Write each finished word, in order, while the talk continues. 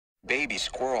baby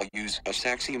squirrel, use a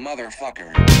sexy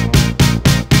motherfucker.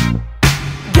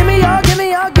 Give me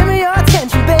your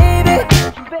attention, baby.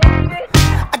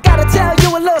 I gotta tell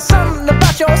you a little something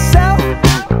about yourself.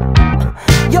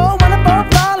 You're wonderful,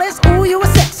 flawless, ooh, you a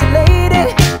sexy lady.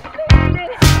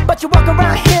 But you walk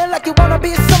around here like you wanna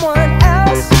be someone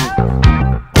else.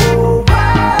 Ooh,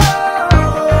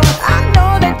 whoa. I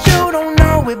know that you don't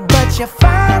know it, but you're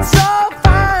fine, so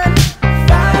fine.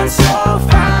 Fine, so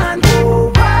fine.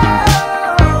 Ooh, whoa.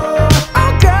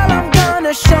 Oh girl, I'm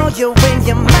gonna show you when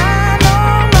you're mine.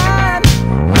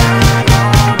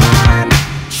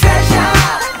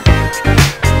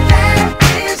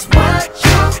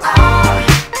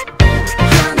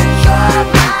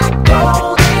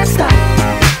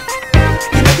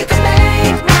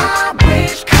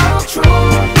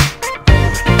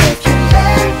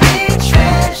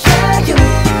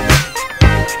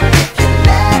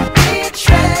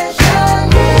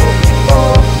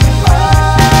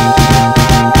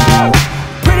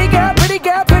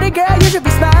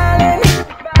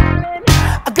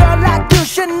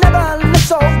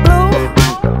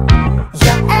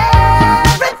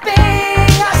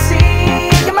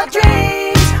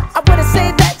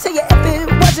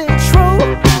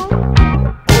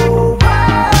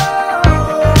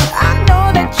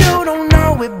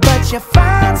 You're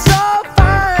fine, so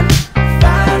fine.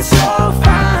 Fine, so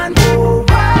fine. Ooh,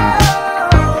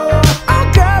 whoa. Oh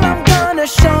girl, I'm gonna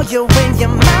show you when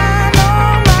you're